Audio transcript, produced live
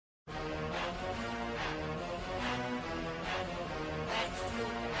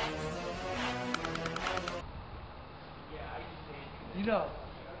You know,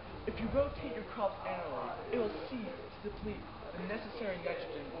 if you rotate your crops annually, it will cease to deplete the necessary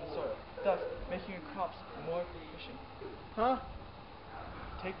nitrogen in the soil, thus making your crops more efficient. Huh?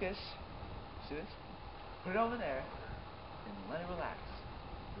 Take this, see this? Put it over there, and let it relax.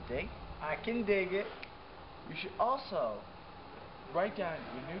 You dig? I can dig it. You should also write down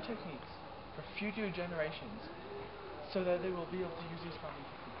your new techniques for future generations so that they will be able to use these farming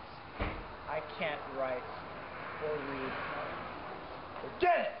techniques. I can't write or read.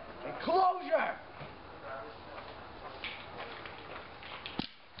 Forget it! Enclosure!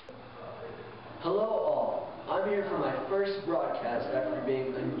 Hello all. I'm here for my first broadcast after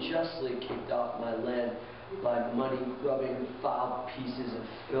being unjustly kicked off my land by money-grubbing, foul pieces of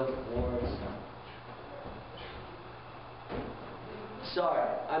filth lords. Sorry,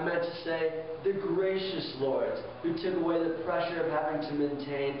 I meant to say the gracious lords who took away the pressure of having to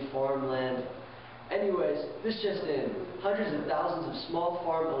maintain farmland. Anyways, this just in. Hundreds of thousands of small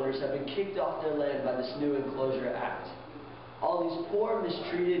farm owners have been kicked off their land by this new Enclosure Act. All these poor,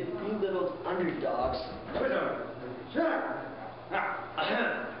 mistreated, belittled underdogs,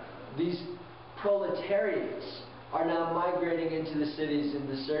 these proletariats, are now migrating into the cities in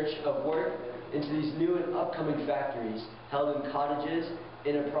the search of work into these new and upcoming factories held in cottages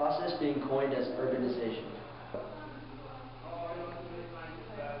in a process being coined as urbanization.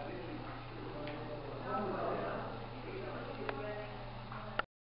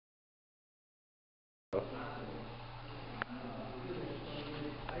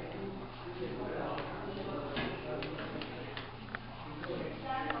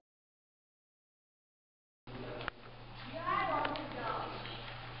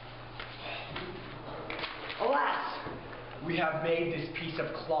 Alas! We have made this piece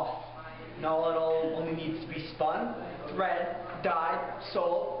of cloth. Now it all only needs to be spun, thread, dyed,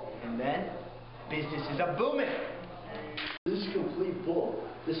 sold, and then business is a booming. This is complete bull.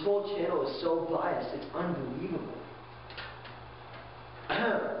 This whole channel is so biased, it's unbelievable.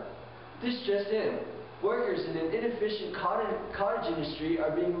 This just in. Workers in an inefficient cottage industry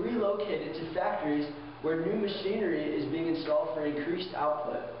are being relocated to factories where new machinery is being installed for increased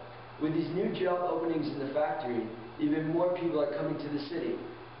output. With these new job openings in the factory, even more people are coming to the city,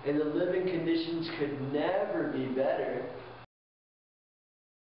 and the living conditions could never be better.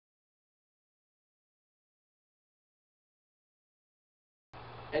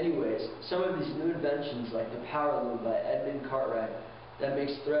 Anyways, some of these new inventions like the Power Loom by Edmund Cartwright that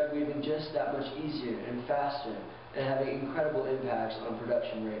makes thread weaving just that much easier and faster and having incredible impacts on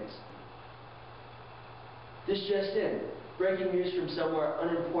production rates. This just in. Breaking news from somewhere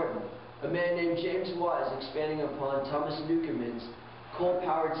unimportant. A man named James Watt is expanding upon Thomas Newcomen's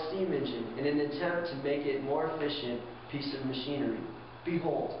coal-powered steam engine in an attempt to make it more efficient piece of machinery.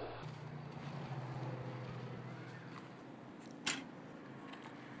 Behold.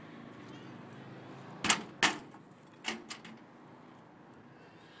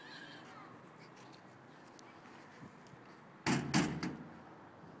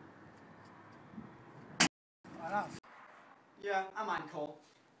 Yeah, I mind coal.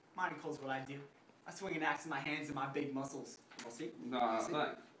 Minding coal's what I do. I swing an axe in my hands and my big muscles. We'll see. No, thanks.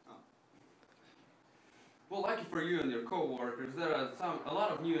 Oh. Well, lucky for you and your co-workers, there are a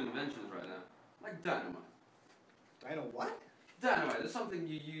lot of new inventions right now, like dynamite. Dynamite what? Dynamite is something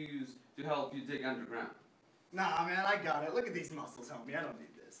you use to help you dig underground. Nah, man, I got it. Look at these muscles, homie. I don't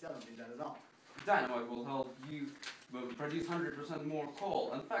need this. I don't need that at all. Dynamite will help you produce 100% more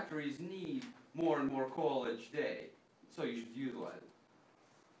coal, and factories need more and more coal each day, so you should utilize it.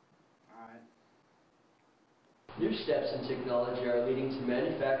 Alright. New steps in technology are leading to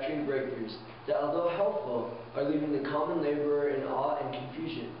manufacturing breakthroughs that, although helpful, are leaving the common laborer in awe and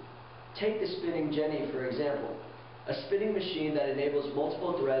confusion. Take the spinning jenny, for example. A spinning machine that enables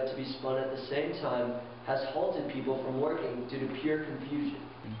multiple thread to be spun at the same time has halted people from working due to pure confusion.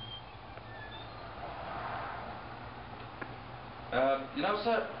 You know,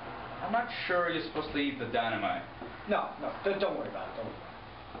 sir, I'm not sure you're supposed to eat the dynamite. No, don't worry about it. Don't worry.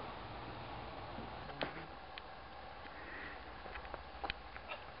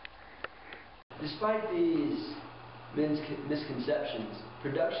 Despite these misconceptions,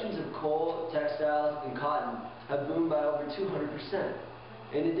 productions of coal, textiles, and cotton have boomed by over 200%.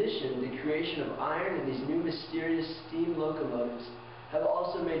 In addition, the creation of iron and these new mysterious steam locomotives have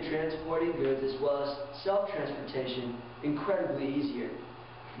also made transporting goods as well as self-transportation incredibly easier.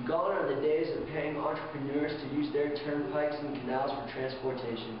 Gone are the days of paying entrepreneurs to use their turnpikes and canals for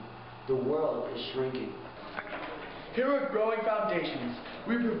transportation. The world is shrinking. Here at Growing Foundations,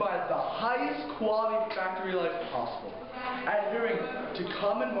 we provide the highest quality factory life possible. Adhering to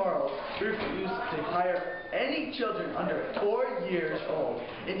common morals, we refuse to hire any children under 4 years old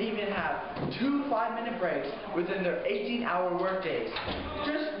and even have 2 5-minute breaks within their 18-hour workdays.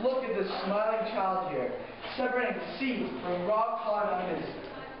 Just look at this smiling child here, separating seeds from raw cotton on his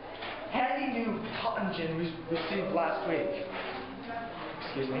handy new cotton gin we received last week.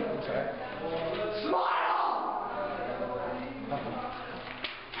 Excuse me, I'm sorry. Smile!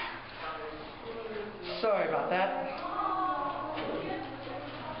 Sorry about that.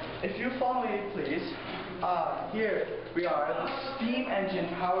 If you follow me, please. Here we are. The steam engine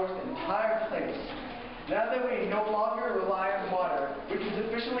powers the entire place. Now that we no longer rely on water, we can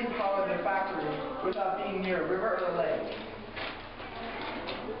sufficiently power the factory without being near a river or a lake.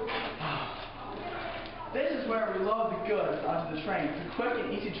 This is where we load the goods onto the train for quick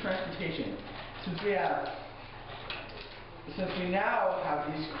and easy transportation. Since we now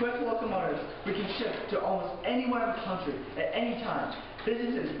have these quick locomotives, we can ship to almost anywhere in the country at any time.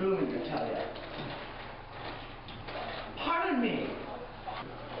 Business is booming, I tell ya. Pardon me.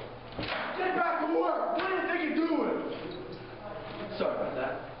 Get back to work! What do you think you're doing? Sorry about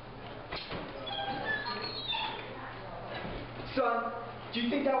that. Son, do you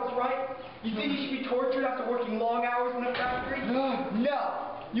think that was right? You think you should be tortured after working long hours in the factory? No.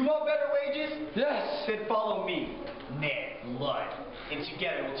 No. You want better wages? Yes. Then follow me, Ned Ludd, and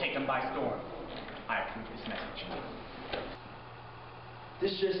together we'll take them by storm. I approve this message.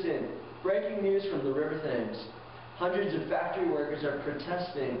 This just in. Breaking news from the River Thames. Hundreds of factory workers are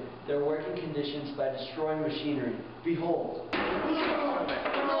protesting their working conditions by destroying machinery. Behold.